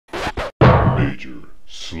Major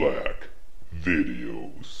Slack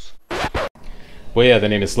Videos. Well, yeah, the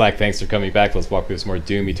name is Slack. Thanks for coming back. Let's walk through some more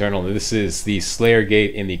Doom Eternal. This is the Slayer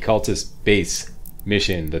Gate in the Cultist base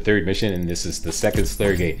mission, the third mission, and this is the second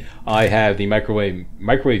Slayer Gate. I have the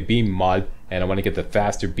microwave beam mod, and I want to get the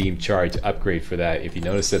faster beam charge upgrade for that. If you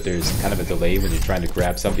notice that there's kind of a delay when you're trying to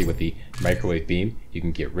grab somebody with the microwave beam, you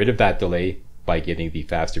can get rid of that delay by getting the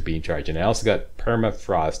faster beam charge. And I also got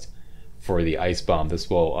permafrost for the ice bomb. This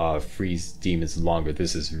will freeze demons longer.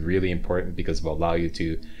 This is really important because it will allow you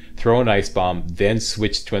to throw an ice bomb, then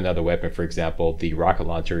switch to another weapon, for example the rocket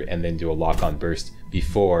launcher, and then do a lock-on burst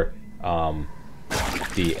before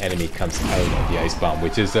the enemy comes out of the ice bomb,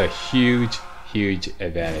 which is a huge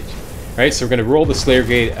advantage. Alright, so we're going to roll the Slayer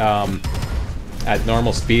Gate at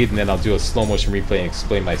normal speed, and then I'll do a slow motion replay and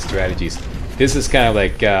explain my strategies. This is kind of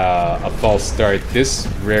like a false start. This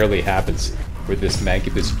rarely happens, where this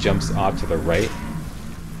Mancubus jumps off to the right.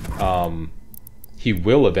 He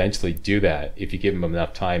will eventually do that if you give him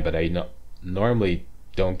enough time, but I normally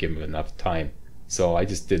don't give him enough time. So I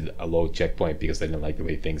just did a low checkpoint because I didn't like the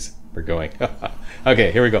way things were going.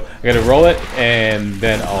 Okay, here we go. I'm gonna roll it, and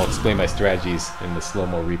then I'll explain my strategies in the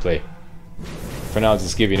slow-mo replay. For now, I'll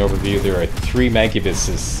just give you an overview. There are 3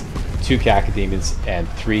 Mancubuses, 2 Cacodemons, and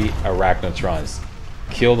 3 Arachnotrons.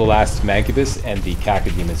 Kill the last Mancubus and the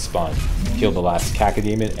Cacodemon spawn. Kill the last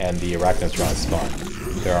Cacodemon and the Arachnotron spawn.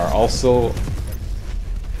 There are also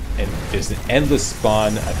there's an endless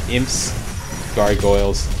spawn of imps,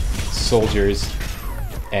 gargoyles, soldiers,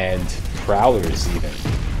 and prowlers even.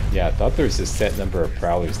 Yeah, I thought there was a set number of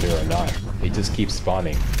prowlers. There are not. They just keep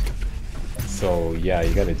spawning. So yeah,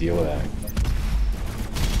 you gotta deal with that.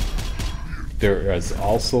 There is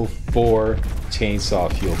also 4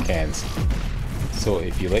 chainsaw fuel cans. So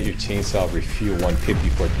if you let your chainsaw refuel one pit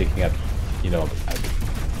before picking up, you know,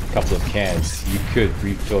 a couple of cans, you could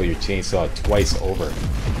refill your chainsaw twice over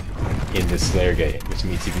in this Slayer Gate, which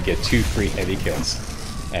means you can get 2 free heavy kills.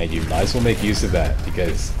 And you might as well make use of that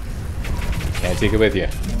because you can't take it with you.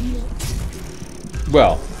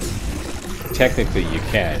 Well, technically you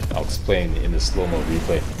can. I'll explain in the slow-mo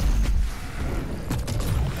replay.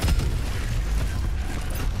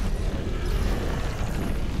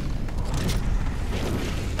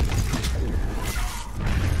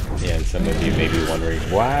 Yeah, and some of you may be wondering,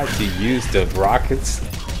 why to use the rockets,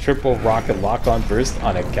 triple rocket lock-on burst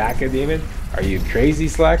on a Cacodemon? Are you crazy,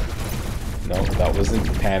 Slack? No, that wasn't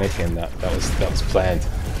panic, and that was planned.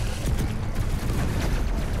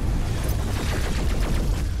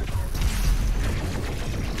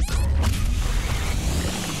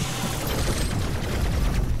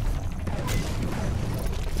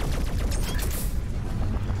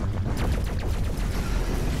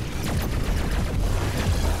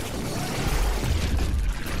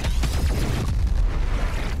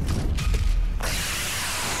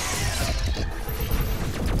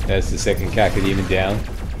 That's the second Cacodemon down.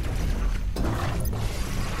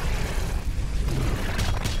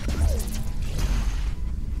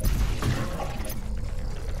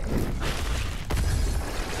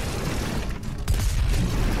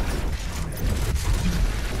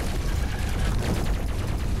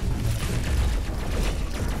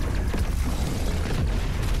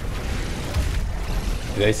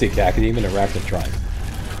 Did I say Cacodemon or Arachnotron?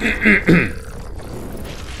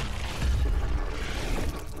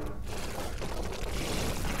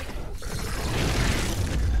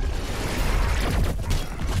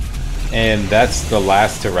 And that's the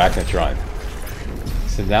last Arachnotron.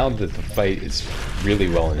 So now that the fight is really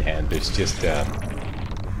well in hand, there's just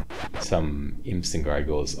some imps and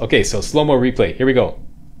gargoyles. Okay, so slow-mo replay. Here we go.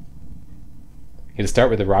 I'm going to start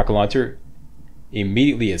with the rocket launcher.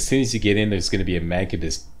 Immediately, as soon as you get in, there's going to be a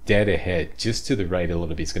Mancubus dead ahead, just to the right a little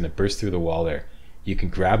bit. He's going to burst through the wall there. You can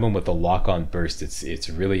grab him with a lock-on burst. It's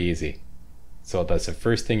really easy. So that's the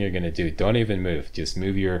first thing you're going to do. Don't even move. Just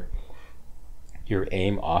move your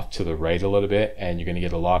aim off to the right a little bit, and you're going to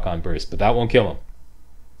get a lock-on burst. But that won't kill him.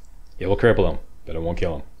 It will cripple him, but it won't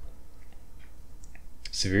kill him.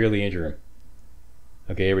 Severely injure him.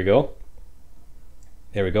 Okay, here we go.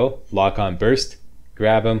 There we go. Lock-on burst.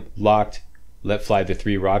 Grab him. Locked. Let fly the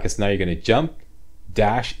 3 rockets. Now you're going to jump,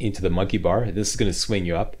 dash into the monkey bar. This is going to swing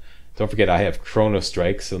you up. Don't forget I have Chrono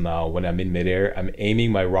Strike, so now when I'm in midair, I'm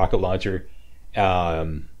aiming my rocket launcher,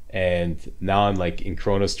 and now I'm like in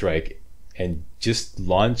Chrono Strike, and just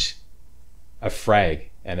launch a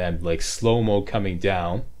frag, and I'm like slow-mo coming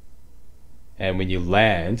down, and when you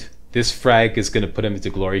land, this frag is going to put him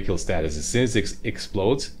into glory kill status. As soon as it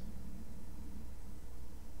explodes,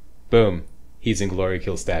 boom, he's in glory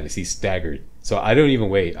kill status. He's staggered. So I don't even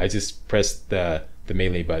wait. I just press the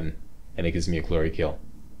melee button and it gives me a glory kill.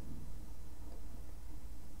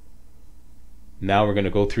 Now we're going to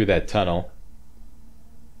go through that tunnel,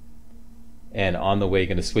 and on the way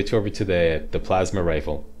going to switch over to the plasma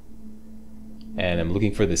rifle, and I'm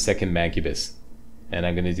looking for the second Mancubus, and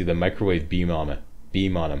I'm going to do the microwave beam on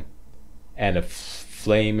him and a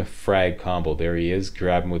flame frag combo. There he is.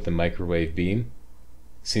 Grab him with the microwave beam.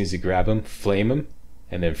 As soon as you grab him, flame him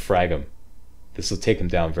and then frag him. This will take him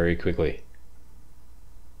down very quickly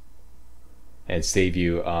and save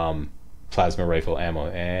you plasma rifle ammo.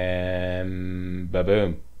 And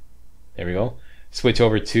ba-boom. There we go. Switch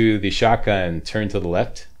over to the shotgun, turn to the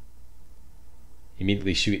left.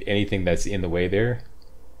 Immediately shoot anything that's in the way there.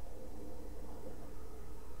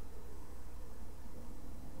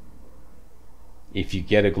 If you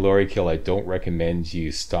get a glory kill, I don't recommend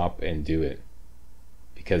you stop and do it,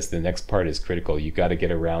 because the next part is critical. You got to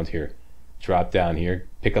get around here, drop down here,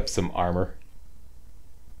 pick up some armor,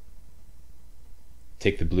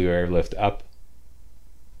 take the blue airlift up,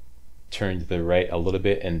 turn to the right a little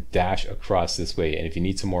bit and dash across this way. And if you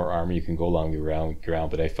need some more armor, you can go along the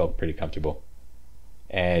ground, but I felt pretty comfortable.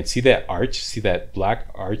 And see that arch, see that black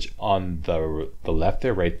arch on the left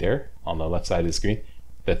there, right there on the left side of the screen?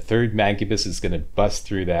 The third Mancubus is going to bust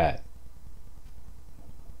through that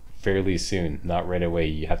fairly soon, not right away.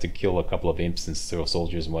 You have to kill a couple of imps and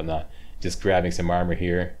soldiers and whatnot. Just grabbing some armor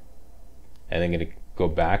here, and I'm going to go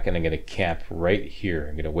back and I'm going to camp right here.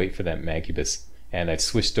 I'm going to wait for that Mancubus, and I've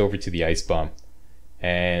switched over to the ice bomb,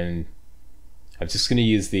 and I'm just going to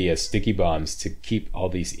use the sticky bombs to keep all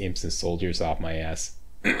these imps and soldiers off my ass.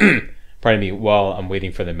 Pardon me, while I'm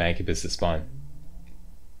waiting for the Mancubus to spawn.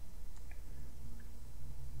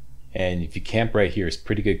 And if you camp right here, it's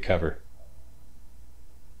pretty good cover.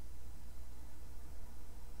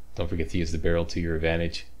 Don't forget to use the barrel to your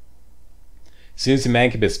advantage. As soon as the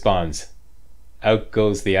Mancubus spawns, out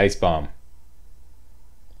goes the ice bomb.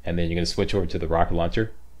 And then you're going to switch over to the rocket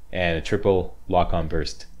launcher and a triple lock-on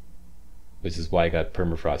burst, which is why I got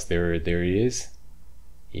permafrost. There he is.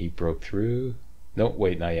 He broke through. No,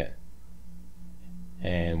 wait, not yet.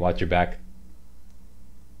 And watch your back.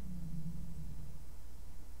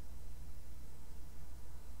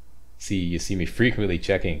 See, you see me frequently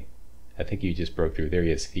checking. I think he just broke through. There he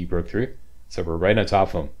is. He broke through. So we're right on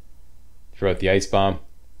top of him. Throw out the ice bomb.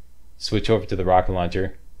 Switch over to the rocket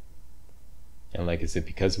launcher. And like I said,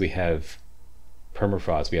 because we have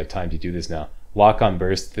permafrost, we have time to do this now. Lock on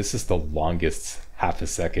burst. This is the longest half a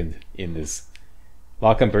second in this.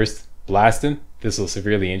 Lock on burst. Blast him. This will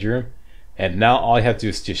severely injure him. And now all I have to do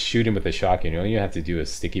is just shoot him with a shotgun. All you have to do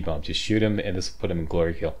is sticky bomb. Just shoot him, and this will put him in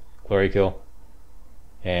glory kill. Glory kill.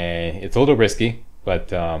 And it's a little risky,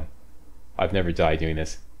 but I've never died doing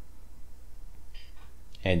this.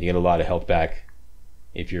 And you get a lot of health back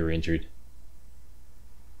if you're injured.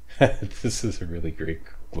 This is a really great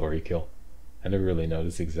glory kill. I never really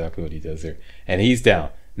noticed exactly what he does there. And he's down.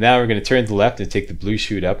 Now we're going to turn to the left and take the blue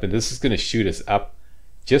chute up, and this is going to shoot us up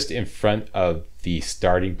just in front of the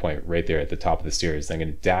starting point right there at the top of the stairs. I'm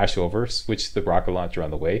going to dash over, switch the rocket launcher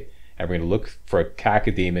on the way, and we're going to look for a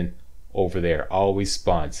cacodemon over there. Always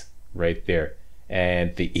spawns right there.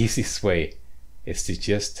 And the easiest way is to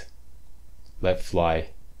just let fly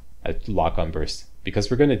a lock-on burst,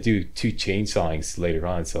 because we're going to do 2 chainsawings later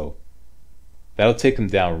on, so that'll take them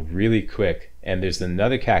down really quick. And there's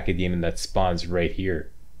another cacodemon that spawns right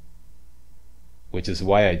here, which is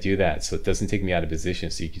why I do that, so it doesn't take me out of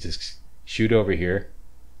position. So you can just shoot over here,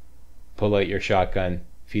 pull out your shotgun,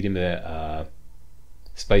 feed him the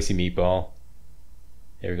spicy meatball.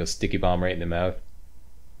 There we go, sticky bomb right in the mouth.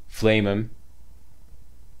 Flame him.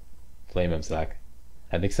 Flame him, Slack.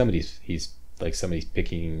 I think somebody's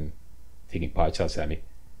taking pot shots at me.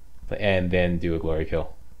 And then do a glory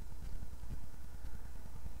kill.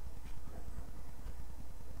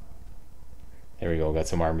 There we go, got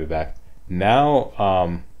some armor back.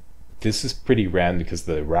 Now, this is pretty random because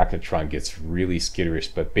the Arachnotron gets really skitterish,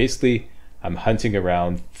 but basically I'm hunting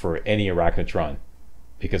around for any Arachnotron,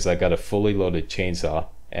 because I got a fully loaded chainsaw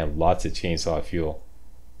and lots of chainsaw fuel.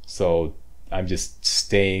 So I'm just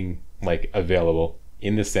staying like available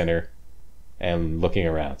in the center and looking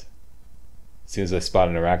around. As soon as I spot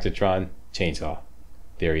an Arachnotron, chainsaw.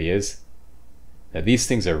 There he is. Now these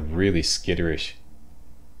things are really skitterish.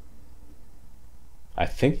 I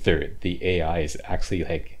think the AI is actually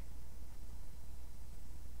like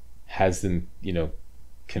has them, you know,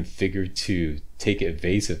 configured to take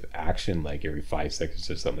evasive action like every 5 seconds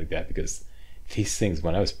or something like that, because these things,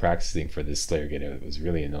 when I was practicing for this Slayer game, it was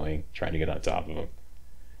really annoying trying to get on top of them.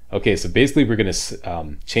 Okay, so basically we're going to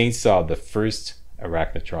chainsaw the first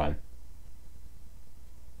Arachnotron.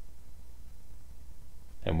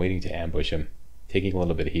 I'm waiting to ambush him, taking a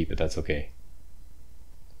little bit of heat, but that's okay.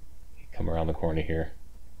 come around the corner here.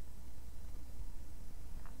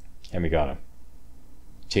 And we got him.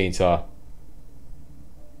 Chainsaw.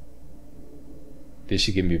 This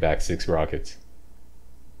should give me back 6 rockets.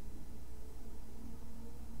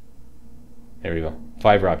 There we go.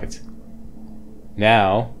 5 rockets.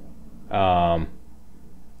 Now,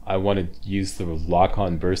 I want to use the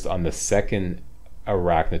lock-on burst on the second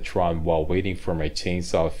Arachnotron while waiting for my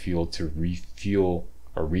chainsaw fuel to refuel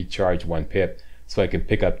or recharge 1 pip, so I can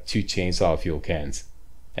pick up 2 chainsaw fuel cans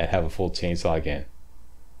and have a full chainsaw again.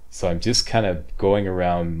 So I'm just kind of going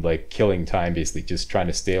around like killing time, basically just trying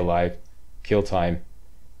to stay alive, kill time.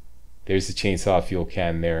 There's the chainsaw fuel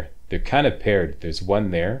can there. They're kind of paired. There's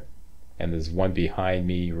one there and there's one behind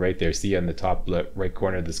me right there. See on the top right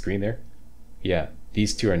corner of the screen there? Yeah,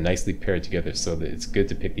 these two are nicely paired together, so that it's good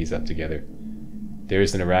to pick these up together.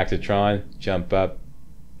 There's an Arachnotron, jump up,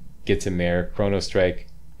 gets him there, Chrono Strike,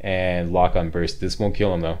 and lock on burst. This won't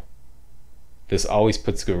kill him though. This always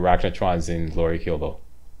puts the Arachnotrons in glory kill though.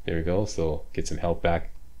 There we go, so get some health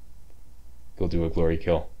back. Go do a glory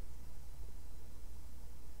kill.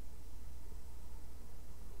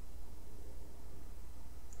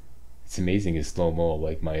 It's amazing in slow-mo,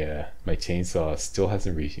 like my my chainsaw still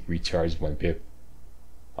hasn't recharged 1 pip.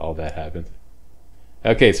 All that happened.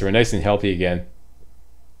 Okay, so we're nice and healthy again.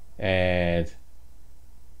 And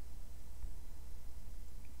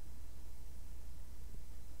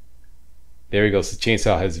there we go, so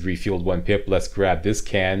chainsaw has refueled 1 pip. Let's grab this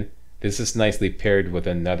can. This is nicely paired with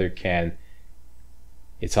another can.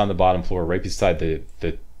 It's on the bottom floor right beside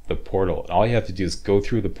the portal. All you have to do is go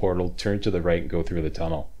through the portal, turn to the right and go through the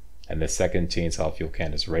tunnel. And the second chainsaw fuel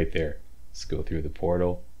can is right there. Let's go through the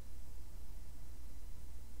portal.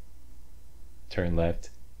 Turn left,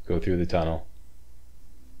 go through the tunnel.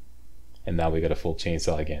 And now we got a full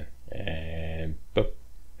chainsaw again. And boop,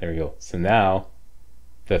 there we go. So now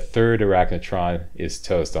the third Arachnotron is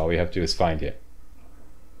toast. All we have to do is find it.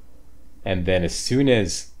 And then as soon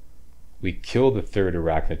as we kill the third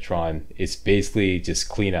Arachnotron, it's basically just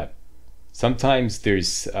cleanup. Sometimes there's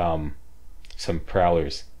some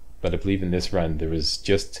prowlers, but I believe in this run there was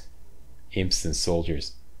just imps and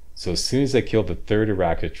soldiers. So as soon as I kill the third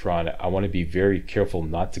Arachnotron, I want to be very careful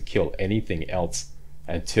not to kill anything else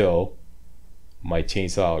until my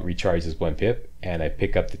chainsaw recharges 1 pip and I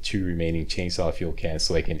pick up the 2 remaining chainsaw fuel cans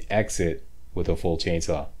so I can exit with a full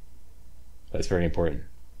chainsaw. That's very important.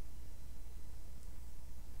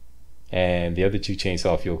 And the other 2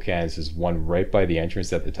 chainsaw fuel cans is one right by the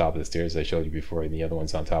entrance at the top of the stairs I showed you before, and the other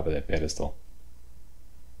one's on top of that pedestal.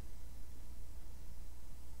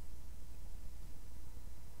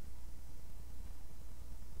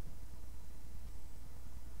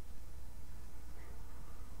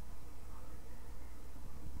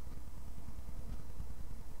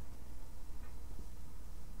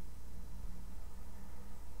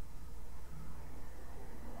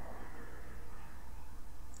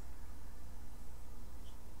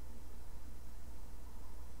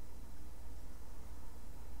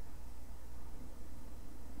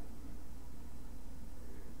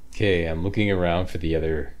 Okay, I'm looking around for the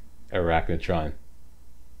other Arachnotron.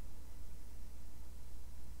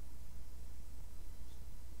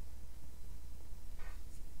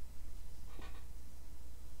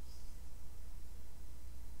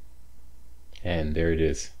 And there it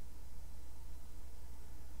is.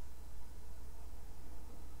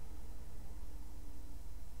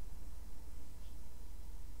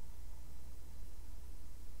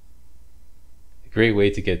 Great way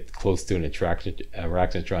to get close to an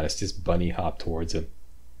Arachnotron is just bunny hop towards him.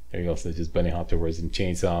 There you go, so just bunny hop towards him,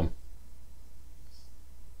 chainsaw him.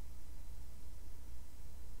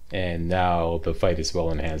 And now the fight is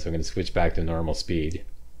well in hand, so I'm going to switch back to normal speed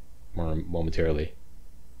more momentarily.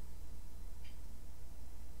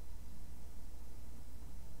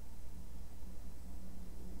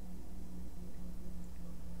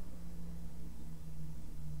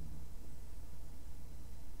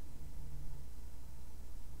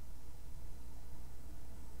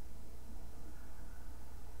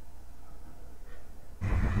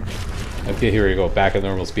 Okay, here we go, back at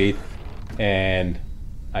normal speed, and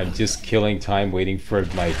I'm just killing time waiting for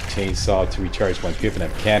my chainsaw to recharge 1 pip, and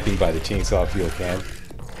I'm camping by the chainsaw fuel can.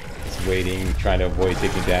 Just waiting, trying to avoid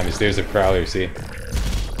taking damage. There's a prowler, see?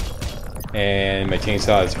 And my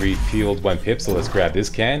chainsaw has refueled 1 pip, so let's grab this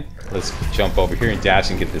can. Let's jump over here and dash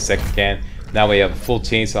and get the second can. Now we have a full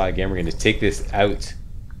chainsaw again. We're going to take this out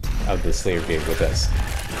of the Slayer gate with us.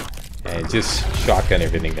 And just shotgun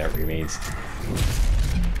everything that remains.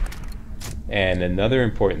 And another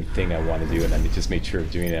important thing I want to do, and I just made sure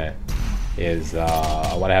of doing that, is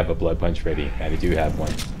I want to have a blood punch ready, and I do have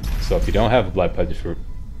one. So if you don't have a blood punch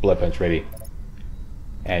blood punch ready,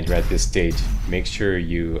 and you're at this stage, make sure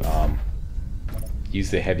you use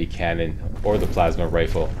the heavy cannon or the plasma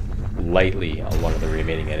rifle lightly on one of the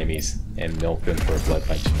remaining enemies and milk them for a blood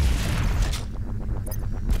punch.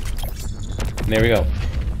 And there we go.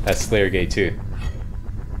 That's Slayer Gate 2.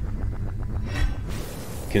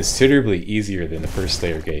 Considerably easier than the first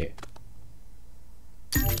Slayer Gate.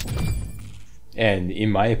 And in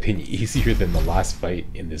my opinion, easier than the last fight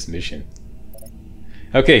in this mission.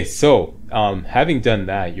 Okay, so having done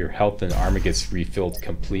that, your health and armor gets refilled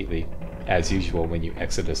completely as usual when you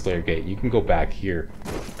exit the Slayer Gate. You can go back here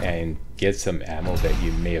and get some ammo that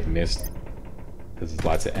you may have missed, because there's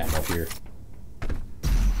lots of ammo here.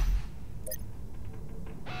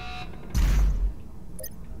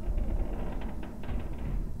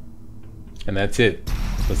 And that's it.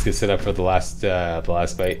 Let's get set up for the last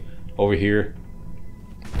fight. Over here,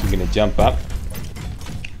 you're gonna jump up,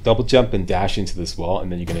 double jump and dash into this wall,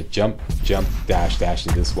 and then you're gonna jump, dash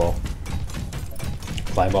into this wall.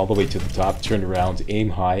 Climb all the way to the top, turn around, aim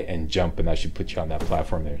high, and jump, and that should put you on that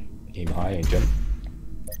platform there. Aim high and jump.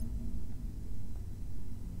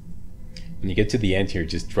 When you get to the end here,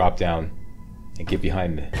 just drop down and get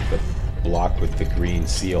behind the block with the green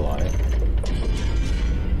seal on it.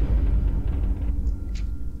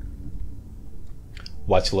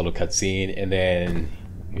 Watch a little cutscene, and then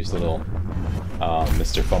here's a little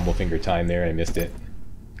Mr. Fumblefinger time there. I missed it.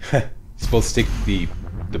 Supposed to stick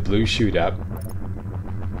the blue chute up.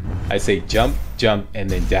 I say jump, and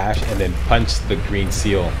then dash, and then punch the green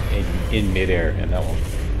seal in midair, and that will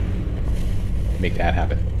make that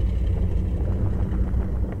happen.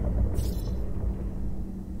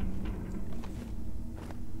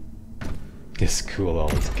 It's cool, all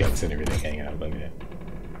these guts and everything hanging out. Look at it.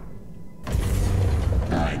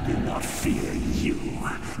 I do not fear you.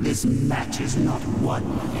 This match is not won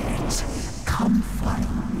yet. Come find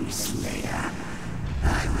me, Slayer.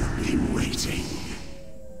 I will be waiting.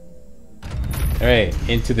 Alright,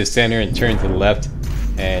 into the center and turn to the left,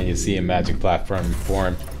 and you'll see a magic platform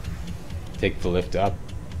form. Take the lift up,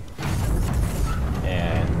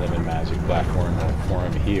 and then a magic platform will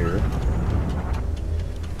form here.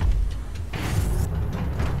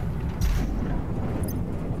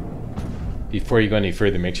 Before you go any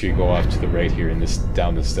further, make sure you go off to the right here and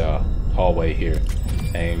down this hallway here,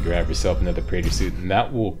 and grab yourself another Praetor suit, and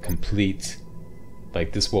that will complete,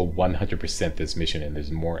 like, this will 100% this mission, and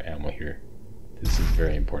there's more ammo here. This is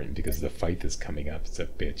very important because the fight that's coming up is a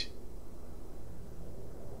bitch.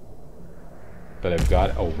 But I've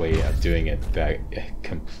got a way of doing it that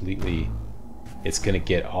completely, it's gonna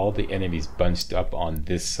get all the enemies bunched up on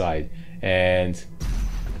this side, and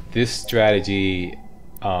this strategy,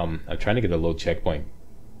 I'm trying to get a low checkpoint,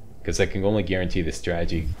 because I can only guarantee this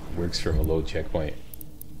strategy works from a low checkpoint.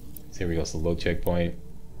 So here we go, so low checkpoint.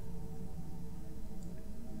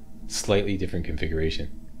 Slightly different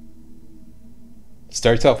configuration.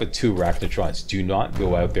 Starts off with 2 Arachnotrons. Do not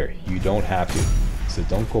go out there. You don't have to. So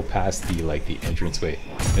don't go past the entranceway.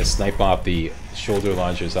 I'm gonna snipe off the shoulder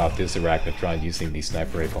launchers off this Arachnotron using the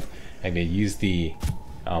sniper rifle. I'm gonna use the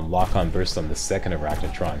lock-on burst on the second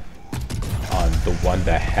Arachnotron on the one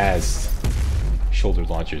that has shoulder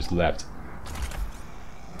launchers left.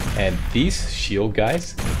 And these shield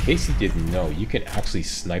guys, in case you didn't know, you can actually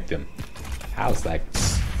snipe them. How's that?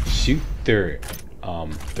 Shoot their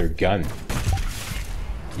gun.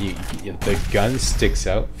 The gun sticks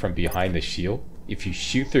out from behind the shield. If you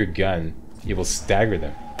shoot their gun, it will stagger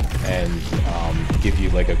them and give you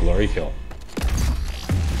like a glory kill.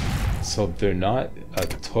 So they're not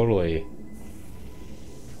totally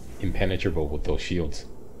impenetrable with those shields.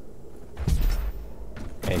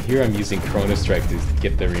 And here I'm using Chrono Strike to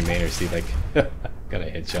get the remainder. See, like, got a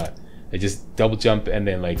headshot. I just double jump and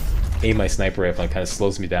then like aim my sniper rifle, and it kind of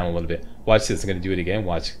slows me down a little bit. Watch this, I'm gonna do it again.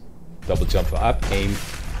 Watch. Double jump up, aim.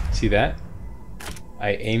 See that?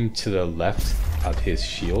 I aim to the left of his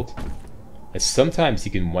shield. And sometimes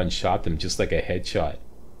you can one-shot them just like a headshot.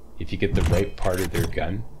 If you get the right part of their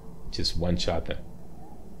gun, just one-shot them.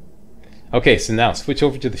 Okay, so now switch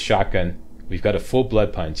over to the shotgun. We've got a full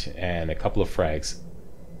blood punch and a couple of frags.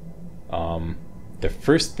 The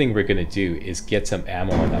first thing we're gonna do is get some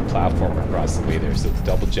ammo on that platform across the way there. So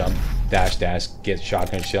double jump, dash, get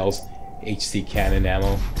shotgun shells, HC cannon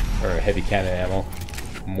ammo, or heavy cannon ammo,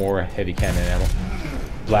 more heavy cannon ammo.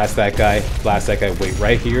 Blast that guy, wait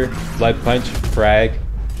right here, blood punch, frag,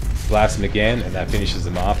 blast him again, and that finishes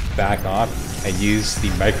him off, back off, and use the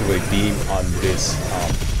microwave beam on this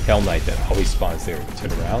Hell Knight that always spawns there.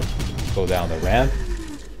 Turn around, go down the ramp,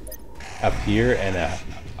 up here, and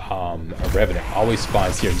a Revenant always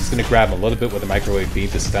spawns here. I'm just going to grab him a little bit with a microwave beam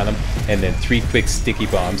to stun him, and then 3 quick sticky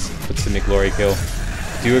bombs, puts him in glory kill,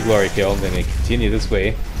 do a glory kill, then they continue this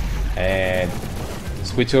way, and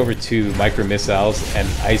switch over to micro missiles and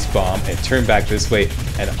ice bomb, and turn back this way,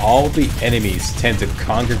 and all the enemies tend to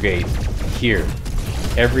congregate here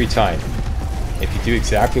every time. If you do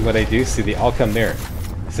exactly what I do, see, they all come there.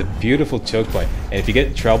 It's a beautiful choke point, and if you get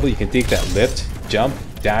in trouble, you can take that lift, jump,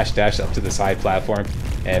 dash up to the side platform,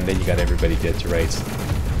 and then you got everybody dead to rights.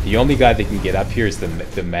 The only guy that can get up here is the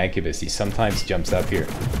Mancubus. He sometimes jumps up here.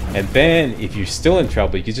 And then, if you're still in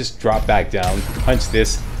trouble, you can just drop back down, punch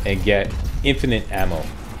this, and get infinite ammo.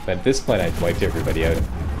 But at this point, I've wiped everybody out.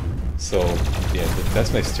 So, yeah,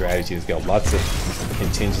 that's my strategy. It's got lots of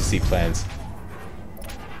contingency plans.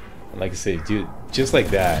 Like I said, dude, just like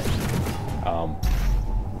that,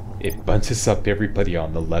 it bunches up everybody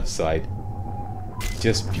on the left side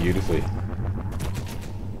just beautifully.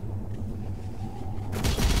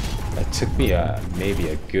 It took me maybe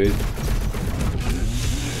a good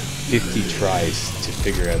 50 tries to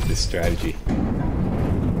figure out this strategy.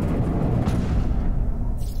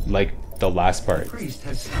 Like the last part. Priest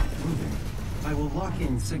has stopped moving. I will lock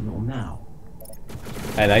in signal now.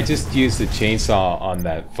 And I just used the chainsaw on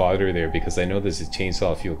that fodder there because I know there's a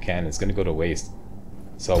chainsaw fuel can. It's gonna go to waste.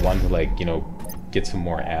 So I wanted to, like, you know, get some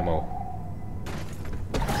more ammo.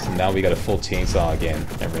 So now we got a full chainsaw again,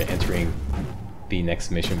 and we're entering the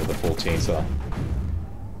next mission with a full chainsaw.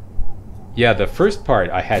 Yeah, the first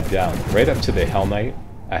part I had down, right up to the Hell Knight,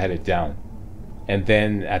 I had it down. And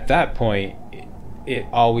then at that point, it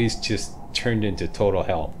always just turned into total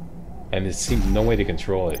hell. And it seemed no way to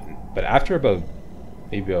control it. But after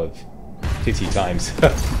maybe about 50 times, I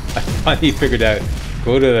finally figured out,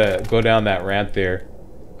 go down that ramp there,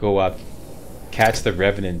 go up, catch the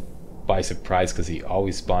Revenant by surprise because he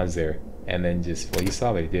always spawns there, and then just, well, you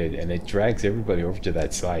saw what he did, and it drags everybody over to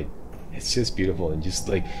that side. It's just beautiful, and just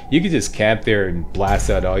like, you could just camp there and blast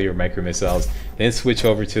out all your micro missiles, then switch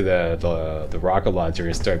over to the rocket launcher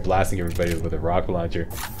and start blasting everybody with a rocket launcher.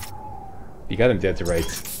 You got them dead to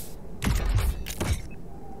rights.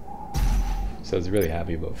 So I was really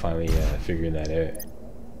happy about finally figuring that out.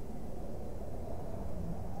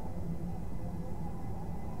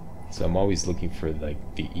 So I'm always looking for,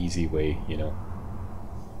 like, the easy way, you know.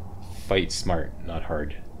 Fight smart, not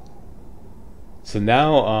hard. So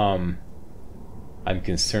now I'm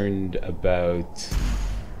concerned about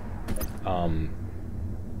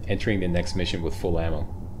entering the next mission with full ammo.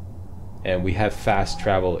 And we have fast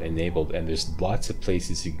travel enabled, and there's lots of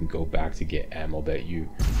places you can go back to get ammo that you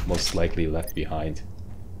most likely left behind.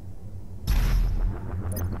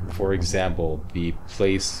 For example, the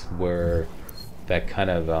place where that kind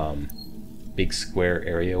of big square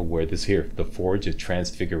area where this here, the Forge of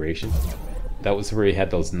Transfiguration, that was where you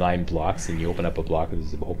had those 9 blocks, and you open up a block and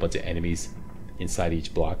there's a whole bunch of enemies inside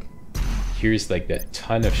each block. Here's like that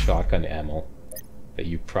ton of shotgun ammo that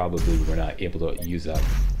you probably were not able to use up.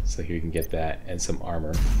 So here you can get that and some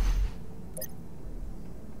armor.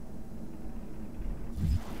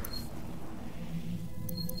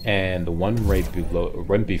 And the one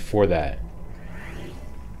right before that,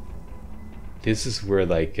 this is where,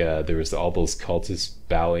 like, there was all those cultists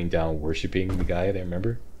bowing down, worshipping the guy there,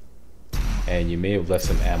 remember? And you may have left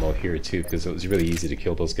some ammo here too, because it was really easy to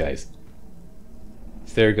kill those guys.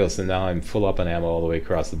 So there it goes. So now I'm full up on ammo all the way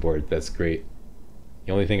across the board. That's great.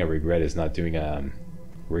 The only thing I regret is not doing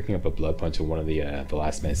working up a blood punch on one of the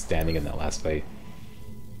last men standing in that last fight.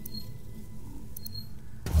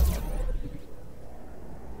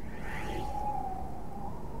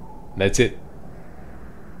 That's it.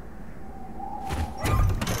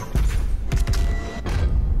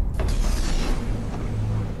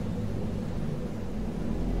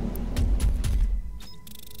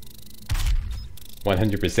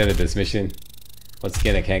 %100% of this mission. Once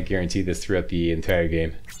again, I can't guarantee this throughout the entire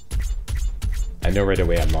game. I know right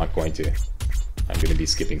away I'm not going to. I'm going to be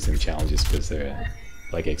skipping some challenges because they're,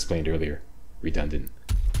 like I explained earlier, redundant.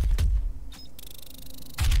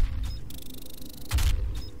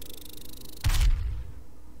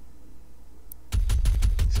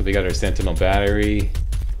 So we got our Sentinel battery.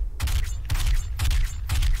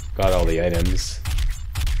 Got all the items.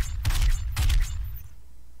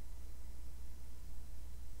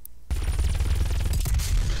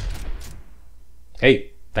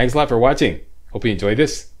 Hey, thanks a lot for watching. Hope you enjoyed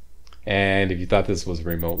this. And if you thought this was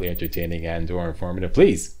remotely entertaining and or informative,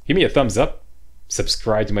 please give me a thumbs up.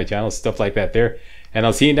 Subscribe to my channel, stuff like that there. And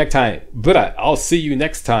I'll see you next time. But I'll see you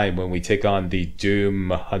next time when we take on the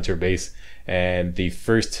Doom Hunter base and the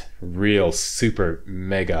first real super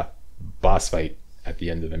mega boss fight at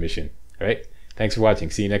the end of the mission. All right? Thanks for watching.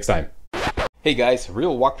 See you next time. Hey guys,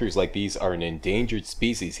 real walkthroughs like these are an endangered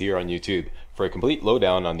species here on YouTube. For a complete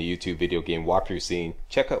lowdown on the YouTube video game walkthrough scene,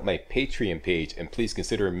 check out my Patreon page and please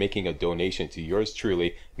consider making a donation to yours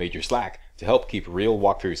truly, Major Slack, to help keep real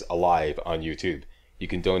walkthroughs alive on YouTube. You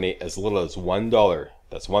can donate as little as $1.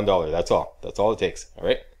 That's $1, that's all. That's all it takes,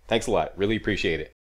 alright? Thanks a lot, really appreciate it.